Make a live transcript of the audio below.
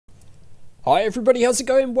Hi everybody, how's it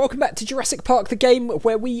going? Welcome back to Jurassic Park, the game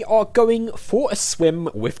where we are going for a swim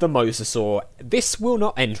with the mosasaur. This will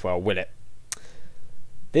not end well, will it?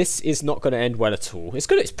 This is not going to end well at all. It's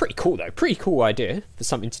good. It's pretty cool though. Pretty cool idea for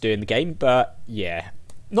something to do in the game, but yeah,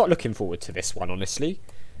 not looking forward to this one, honestly.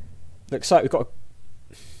 Looks like we've got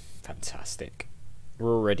fantastic.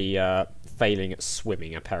 We're already failing at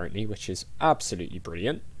swimming apparently, which is absolutely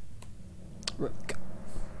brilliant.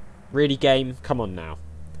 Really, game? Come on now.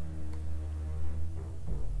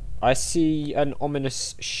 I see an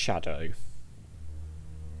ominous shadow.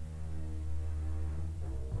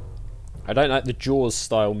 I don't like the Jaws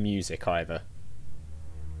style music either.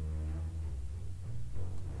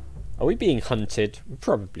 Are we being hunted? We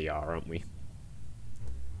probably are, aren't we?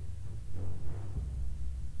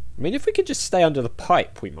 I mean, if we could just stay under the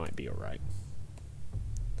pipe, we might be alright.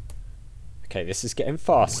 Okay, this is getting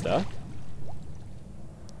faster.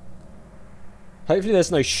 Hopefully there's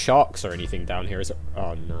no sharks or anything down here, is it?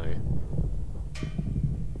 Oh no.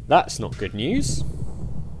 That's not good news.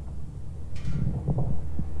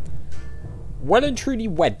 Well and truly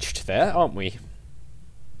wedged there, aren't we?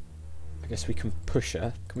 I guess we can push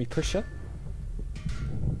her. Can we push her?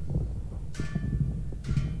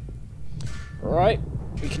 Alright,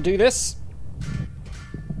 we can do this.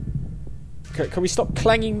 Can we stop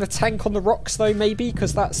clanging the tank on the rocks though, maybe?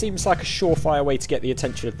 Because that seems like a surefire way to get the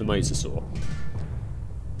attention of the mosasaur.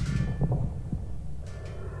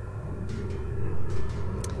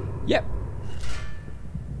 Yep.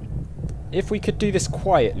 If we could do this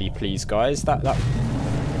quietly, please, guys. That.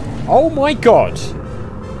 Oh my god!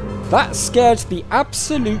 That scared the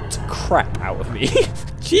absolute crap out of me.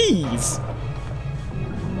 Jeez.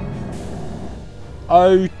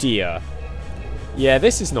 Oh dear. Yeah,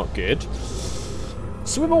 this is not good.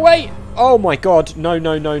 Swim away! Oh my god! No,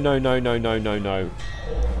 no, no, no, no, no, no, no, no.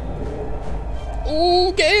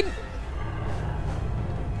 Oh, get in!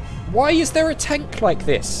 Why is there a tank like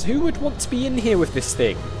this? Who would want to be in here with this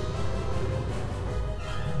thing?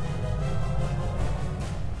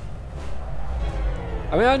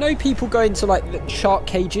 I mean, I know people go into like shark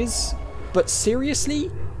cages, but seriously?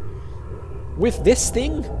 With this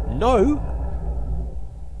thing? No.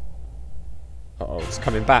 Uh-oh, it's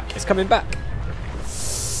coming back. It's coming back.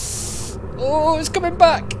 Oh, it's coming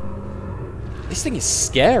back. This thing is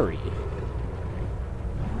scary.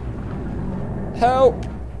 Help.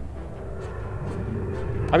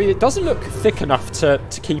 I mean, it doesn't look thick enough to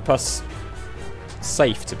keep us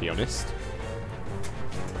safe, to be honest.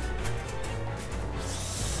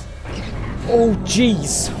 Oh,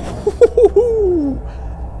 jeez.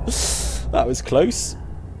 That was close.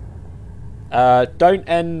 Don't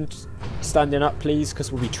end standing up, please,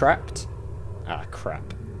 because we'll be trapped. Ah,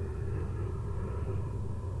 crap.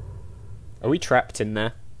 Are we trapped in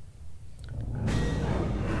there?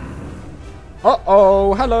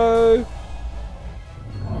 Uh-oh, hello.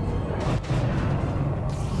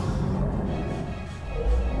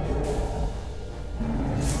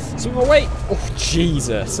 Swim away! Oh,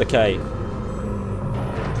 Jesus. Okay.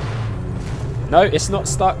 No, it's not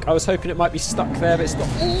stuck. I was hoping it might be stuck there, but it's not.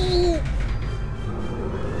 Ooh!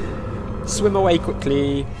 Swim away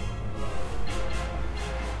quickly.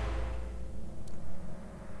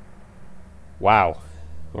 Wow.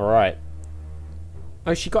 Alright.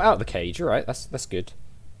 Oh, she got out of the cage. Alright, that's good.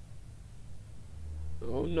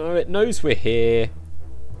 Oh no, it knows we're here.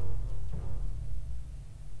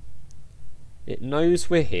 It knows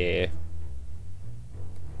we're here.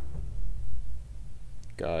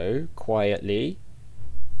 Go quietly.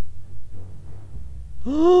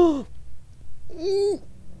 Ooh. Ooh.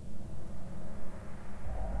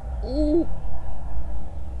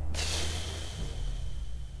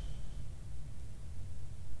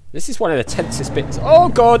 This is one of the tensest bits. Oh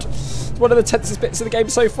god! It's one of the tensest bits of the game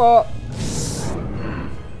so far.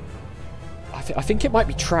 I think it might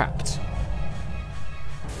be trapped.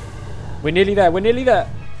 We're nearly there. We're nearly there.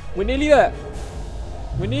 We're nearly there.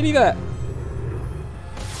 We're nearly there.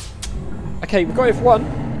 Okay, we've got it for one.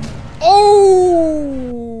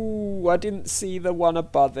 Oh! I didn't see the one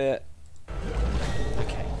above it.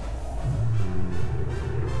 Okay.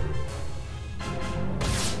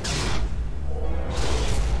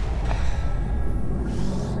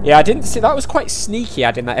 Yeah, I didn't see. That was quite sneaky,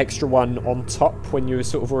 adding that extra one on top when you were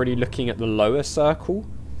sort of already looking at the lower circle.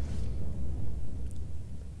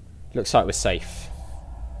 Looks like we're safe.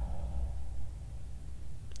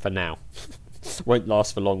 For now. Won't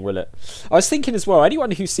last for long, will it? I was thinking as well,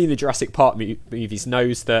 anyone who's seen the Jurassic Park movies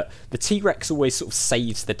knows that the T-Rex always sort of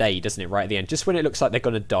saves the day, doesn't it, right at the end? Just when it looks like they're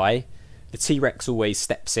going to die, the T-Rex always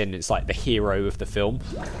steps in. It's like the hero of the film.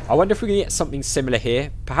 I wonder if we're going to get something similar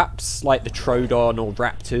here. Perhaps like the Troodon or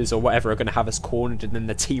Raptors or whatever are going to have us cornered, and then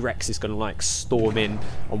the T-Rex is going to like storm in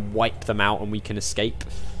and wipe them out and we can escape.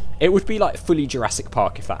 It would be like fully Jurassic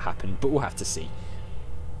Park if that happened, but we'll have to see.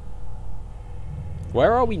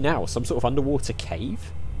 Where are we now? Some sort of underwater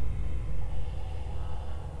cave?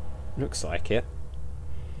 Looks like it.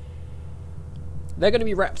 They're going to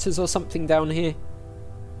be raptors or something down here.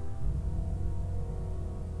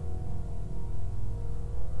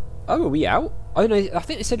 Oh, are we out? Oh no, I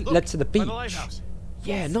think they said it led to the beach.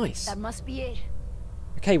 Yeah, nice. That must be it.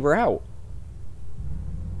 Okay, we're out.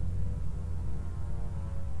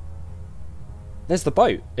 There's the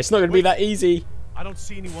boat. It's not going to be that easy. I don't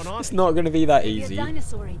see anyone on. It's not going to be that Maybe easy. a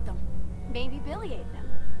dinosaur ate them. Maybe Billy ate them.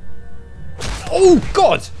 Oh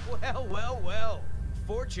God! Well, well, well.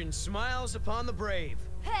 Fortune smiles upon the brave.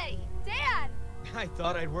 Hey, Dad! I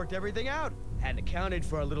thought I'd worked everything out. Hadn't accounted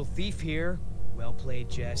for our little thief here. Well played,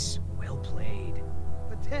 Jess. Well played.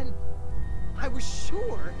 But then, I was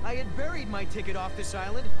sure I had buried my ticket off this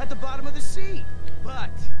island at the bottom of the sea.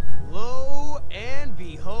 But, lo and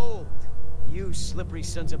behold, you slippery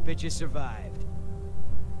sons of bitches survived.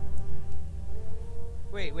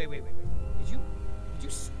 Wait. Did you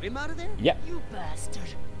swim out of there? Yep. You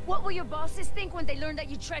bastard. What will your bosses think when they learn that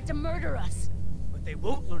you tried to murder us? But they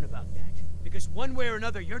won't learn about that. Because one way or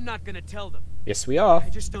another, you're not gonna tell them. Yes, we are. I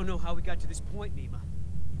just don't know how we got to this point, Nima.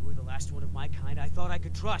 You were the last one of my kind I thought I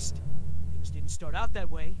could trust. Things didn't start out that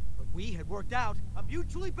way, but we had worked out a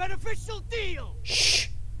mutually beneficial deal! Shh.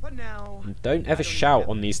 But now... Don't ever shout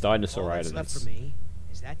on these dinosaur all that's islands. left for me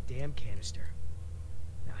is that damn canister.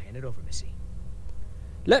 Now hand it over, Missy.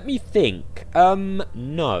 Let me think.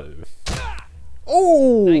 No.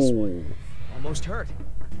 Oh! Nice one. Almost hurt.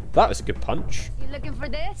 That was a good punch. You looking for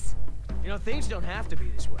this? You know, things don't have to be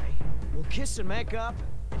this way. We'll kiss and make up,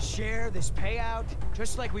 and share this payout,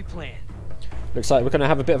 just like we planned. Looks like we're going to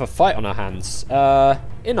have a bit of a fight on our hands.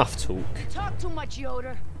 Enough talk. You talk too much,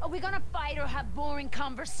 Yoder. Are we gonna fight or have boring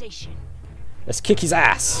conversation? Let's kick his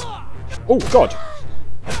ass. Oh, God.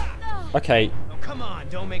 Okay. Oh, come on,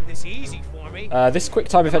 don't make this easy for me. This quick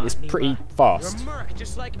time event is pretty fast. You're a merc,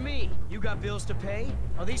 just like me. You got bills to pay?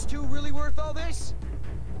 Are these two really worth all this?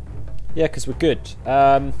 Yeah, because we're good.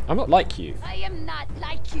 I'm not like you. I am not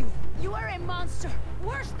like you. You are a monster,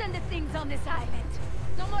 worse than the things on this island.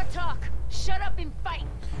 No more talk. Shut up and fight.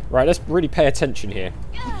 Right, let's really pay attention here.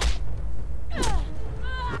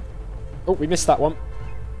 Oh, we missed that one.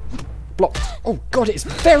 Block. Oh, God, it's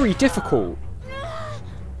very difficult.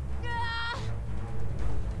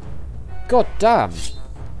 God damn.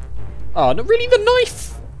 Oh, not really the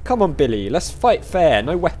knife. Come on, Billy. Let's fight fair.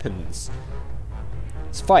 No weapons.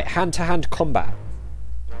 Let's fight hand-to-hand combat.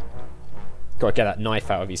 Gotta get that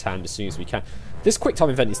knife out of his hand as soon as we can. This quick time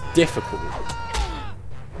event is difficult.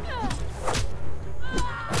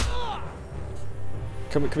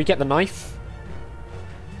 Can we get the knife?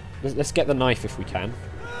 Let's get the knife if we can.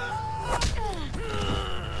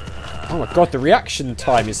 Oh my God, the reaction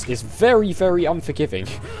time is very, very unforgiving.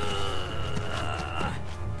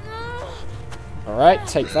 Alright,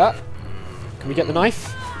 take that. Can we get the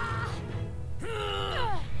knife?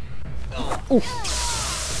 Ooh.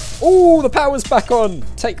 Ooh, the power's back on.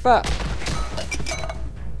 Take that.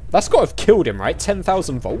 That's got to have killed him, right?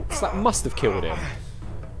 10,000 volts? That must have killed him.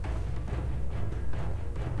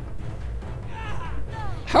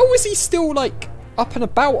 How was he still, like, up and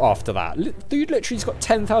about after that? Dude literally's got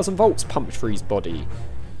 10,000 volts pumped through his body.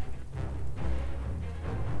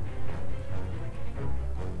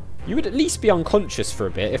 You would at least be unconscious for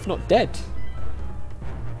a bit, if not dead.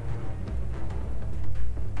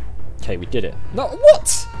 Okay, we did it. No,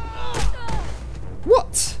 what?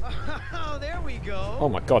 What? Oh, there we go. Oh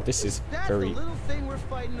my God, this is That's very... the little thing we're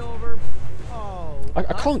fighting over. Oh, I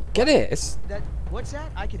can't get it. It's... What's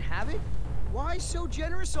that? I can have it? Why so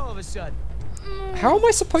generous all of a sudden? How am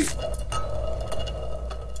I supposed...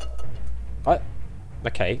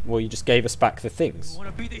 Okay, well you just gave us back the things. You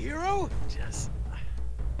want to be the hero? Just...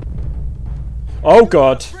 Oh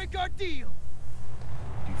God. Break our deal.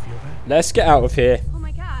 Do you feel that? Let's get out of here. Oh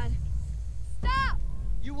my God. Stop!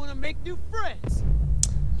 You want to make new friends?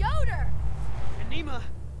 Yoder! And Nima, I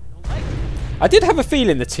don't like it. I did have a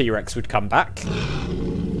feeling the T-Rex would come back.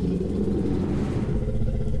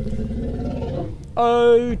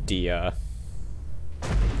 Oh dear.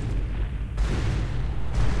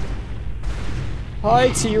 Hi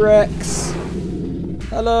T-Rex.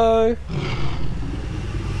 Hello.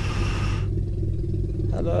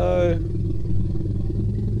 Hello.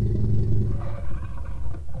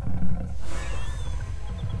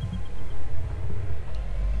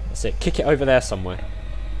 That's it. Kick it over there somewhere.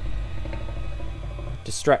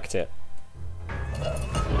 Distract it.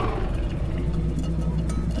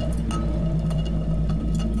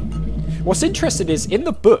 What's interesting is, in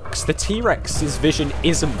the books, the T-Rex's vision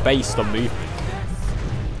isn't based on movement.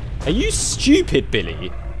 Are you stupid,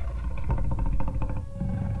 Billy?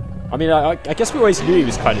 I mean, I guess we always knew he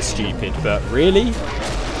was kind of stupid, but really?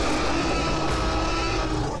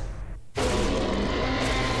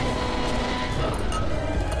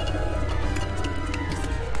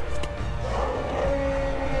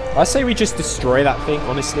 I say we just destroy that thing,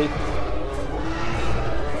 honestly.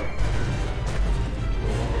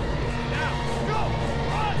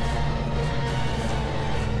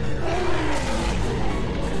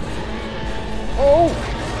 Oh!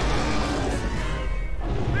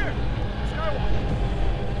 Here, Skywalker.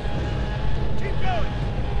 Keep going.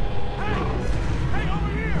 Hey,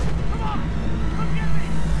 over here. Come on. Come get me.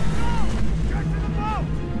 Go. Get to the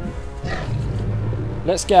boat.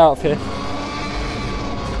 Let's get out of here.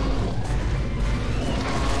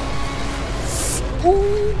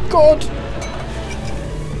 Oh God!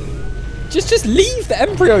 Just leave the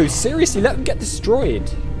embryos. Seriously, let them get destroyed.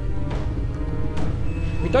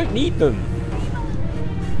 We don't need them.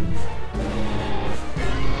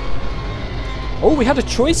 Oh, we had a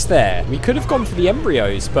choice there. We could have gone for the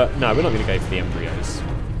embryos, but no, we're not going to go for the embryos.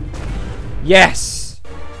 Yes!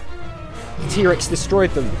 The T-Rex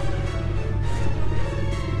destroyed them.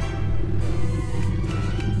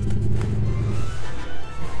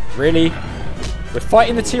 Really? We're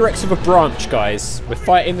fighting the T-Rex with a branch, guys. We're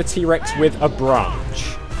fighting the T-Rex with a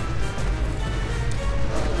branch.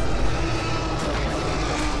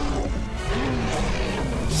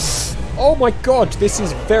 Oh my God, this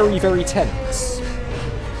is very, very tense.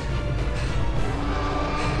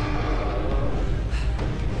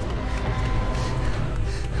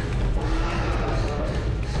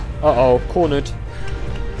 Uh-oh, cornered.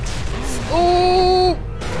 Oh!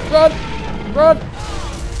 Run! Run!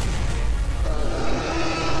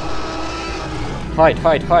 Hide,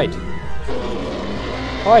 hide, hide.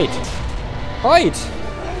 Hide. Hide!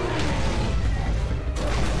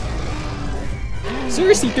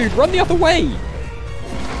 Seriously, dude, run the other way!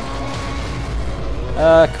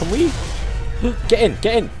 Can we? Get in,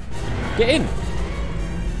 get in! Get in!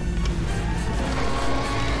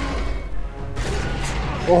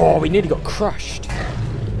 Oh, we nearly got crushed.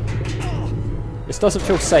 This doesn't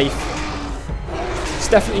feel safe. It's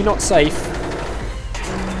definitely not safe.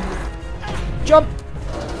 Jump!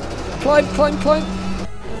 Climb, climb, climb!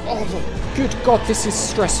 Oh, good God, this is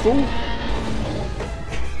stressful.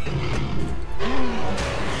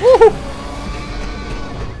 Woohoo!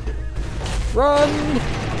 Run!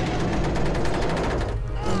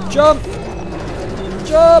 Jump!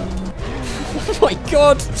 Jump! Oh my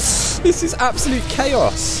God! This is absolute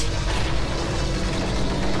chaos.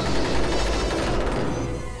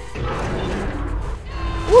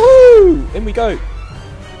 Woohoo! In we go.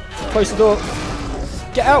 Close the door.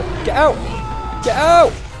 Get out! Get out! Get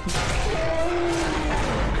out!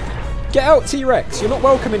 Get out, T-Rex! You're not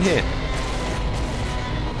welcome in here.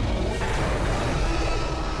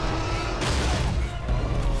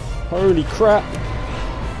 Holy crap.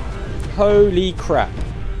 Holy crap.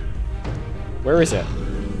 Where is it?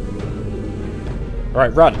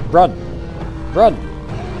 Alright, run, run, run.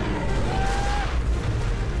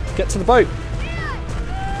 Get to the boat.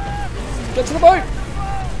 Get to the boat.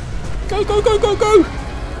 Go, go, go, go, go.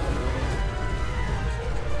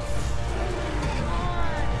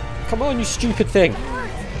 Come on, you stupid thing.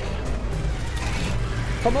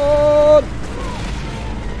 Come on.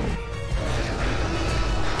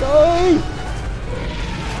 Go.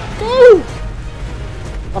 Go.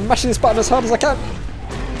 I'm mashing this button as hard as I can.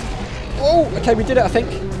 Oh, okay, we did it, I think.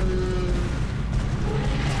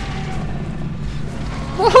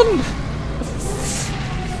 Run!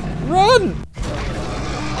 Run!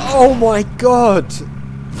 Oh my God!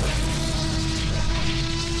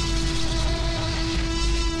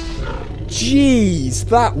 Jeez,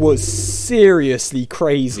 that was seriously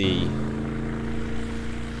crazy.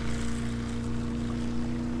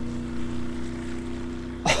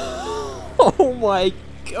 Oh my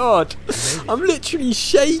God! I'm literally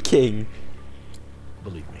shaking.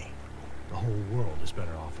 Believe me, the whole world is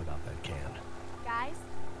better off without that can. Guys?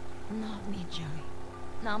 Not me, Joey.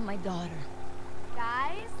 Not my daughter.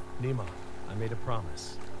 Guys? Nima, I made a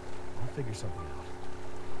promise. I'll figure something out.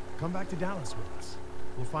 Come back to Dallas with us.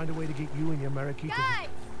 We'll find a way to get you and your Mariquita. Guys!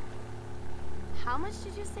 How much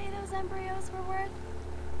did you say those embryos were worth?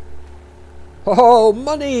 Oh,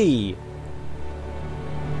 money!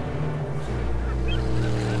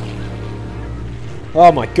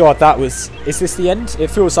 Oh my god, that was... Is this the end? It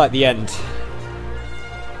feels like the end.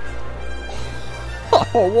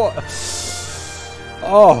 Oh, what?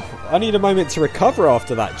 Oh, I need a moment to recover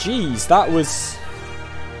after that. Jeez, that was...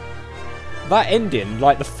 That ending,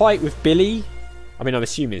 like the fight with Billy... I mean, I'm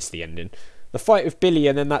assuming it's the ending. The fight with Billy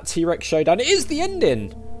and then that T-Rex showdown. It is the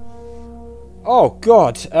ending! Oh,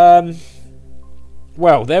 God.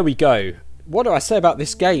 Well, there we go. What do I say about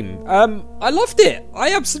this game? I loved it.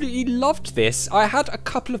 I absolutely loved this. I had a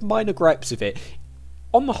couple of minor gripes with it.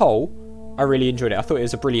 On the whole, I really enjoyed it. I thought it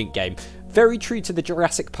was a brilliant game. Very true to the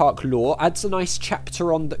Jurassic Park lore. Adds a nice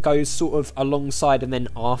chapter on that goes sort of alongside and then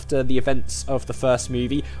after the events of the first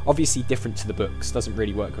movie. Obviously different to the books. Doesn't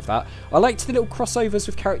really work with that. I liked the little crossovers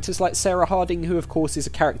with characters like Sarah Harding, who of course is a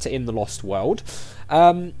character in The Lost World.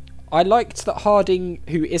 I liked that Harding,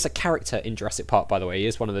 who is a character in Jurassic Park, by the way, he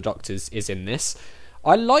is one of the doctors, is in this.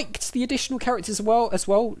 I liked the additional characters as well.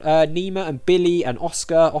 Nima and Billy and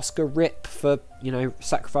Oscar. Oscar Rip for, you know,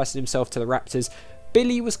 sacrificing himself to the raptors.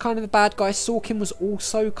 Billy was kind of a bad guy. Sorkin was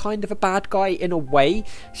also kind of a bad guy in a way.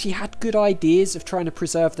 She had good ideas of trying to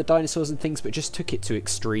preserve the dinosaurs and things, but just took it to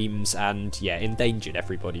extremes and, yeah, endangered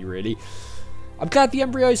everybody, really. I'm glad the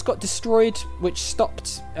embryos got destroyed, which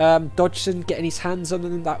stopped Dodgson getting his hands on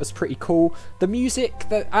them. That was pretty cool. The music,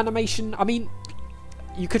 the animation, I mean,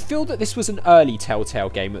 you could feel that this was an early Telltale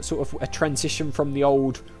game. It's sort of a transition from the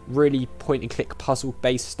old, really point-and-click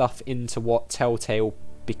puzzle-based stuff into what Telltale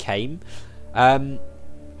became.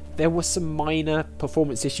 There were some minor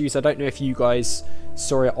performance issues. I don't know if you guys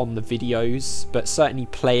saw it on the videos, but certainly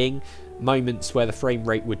playing, moments where the frame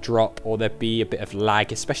rate would drop or there'd be a bit of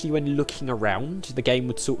lag, especially when looking around. The game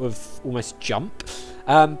would sort of almost jump,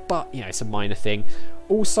 but you know, it's a minor thing.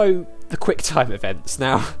 Also, the quick time events.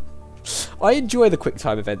 Now, I enjoy the quick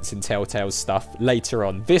time events in Telltale's stuff later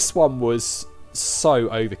on. This one was so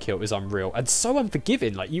overkill, it was unreal and so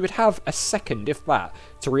unforgiving. Like, you would have a second, if that,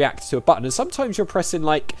 to react to a button, and sometimes you're pressing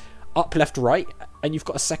like up, left, right, and you've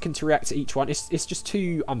got a second to react to each one. It's just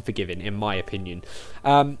too unforgiving, in my opinion.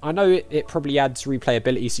 I know it probably adds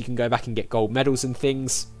replayability, so you can go back and get gold medals and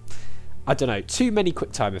things. I don't know, too many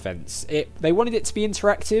quick time events. They wanted it to be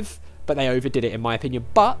interactive, but they overdid it, in my opinion.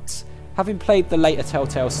 But having played the later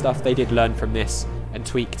Telltale stuff, they did learn from this and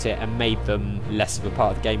tweaked it and made them less of a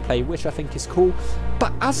part of the gameplay, which I think is cool.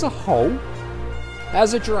 But as a whole,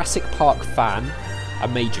 as a Jurassic Park fan, a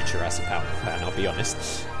major Jurassic Park fan, I'll be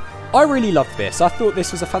honest, I really loved this. I thought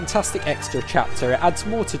this was a fantastic extra chapter. It adds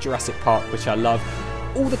more to Jurassic Park, which I love.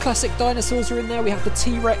 All the classic dinosaurs are in there. We have the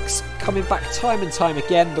T-Rex coming back time and time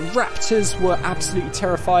again. The raptors were absolutely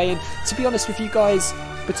terrifying. To be honest with you guys,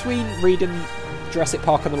 between reading Jurassic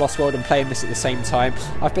Park and The Lost World and playing this at the same time,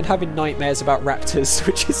 I've been having nightmares about raptors,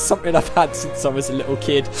 which is something I've had since I was a little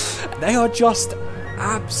kid. They are just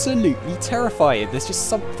absolutely terrifying. There's just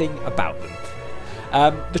something about them.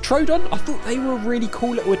 The Troodon, I thought they were a really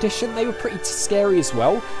cool little addition. They were pretty scary as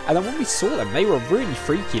well. And then when we saw them, they were really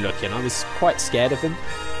freaky looking. I was quite scared of them.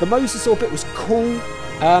 The Mosasaur bit was cool.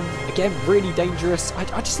 Again, really dangerous.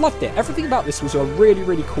 I just loved it. Everything about this was a really,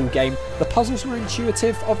 really cool game. The puzzles were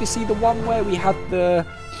intuitive. Obviously, the one where we had the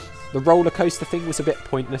roller coaster thing was a bit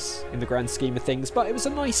pointless in the grand scheme of things, but it was a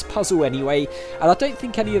nice puzzle anyway. And I don't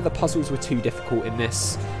think any of the puzzles were too difficult in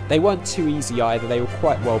this. They weren't too easy either. They were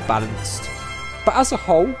quite well balanced. But as a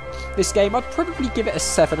whole, this game, I'd probably give it a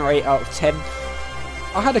 7 or 8 out of 10.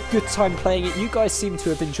 I had a good time playing it. You guys seem to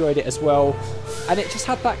have enjoyed it as well. And it just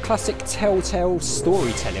had that classic Telltale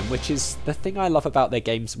storytelling, which is the thing I love about their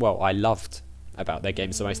games. Well, I loved about their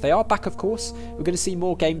games the most. They are back, of course. We're going to see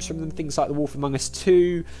more games from them. Things like The Wolf Among Us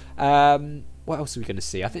 2. What else are we going to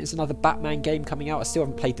see? I think there's another Batman game coming out. I still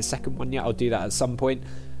haven't played the second one yet. I'll do that at some point.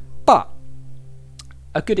 But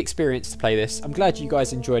a good experience to play this. I'm glad you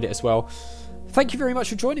guys enjoyed it as well. Thank you very much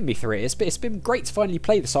for joining me through it. It's been great to finally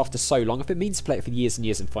play this after so long. I've been meaning to play it for years and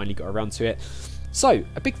years and finally got around to it. So,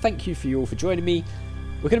 a big thank you for you all for joining me.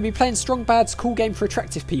 We're going to be playing Strong Bad's Cool Game for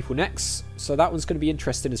Attractive People next. So that one's going to be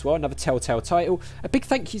interesting as well. Another Telltale title. A big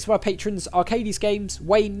thank you to our patrons, Arcades Games,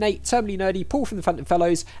 Wayne, Nate, Terminally Nerdy, Paul from the Phantom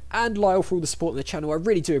Fellows, and Lyle for all the support on the channel. I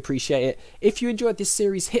really do appreciate it. If you enjoyed this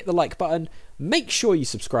series, hit the like button. Make sure you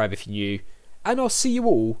subscribe if you're new. And I'll see you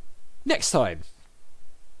all next time.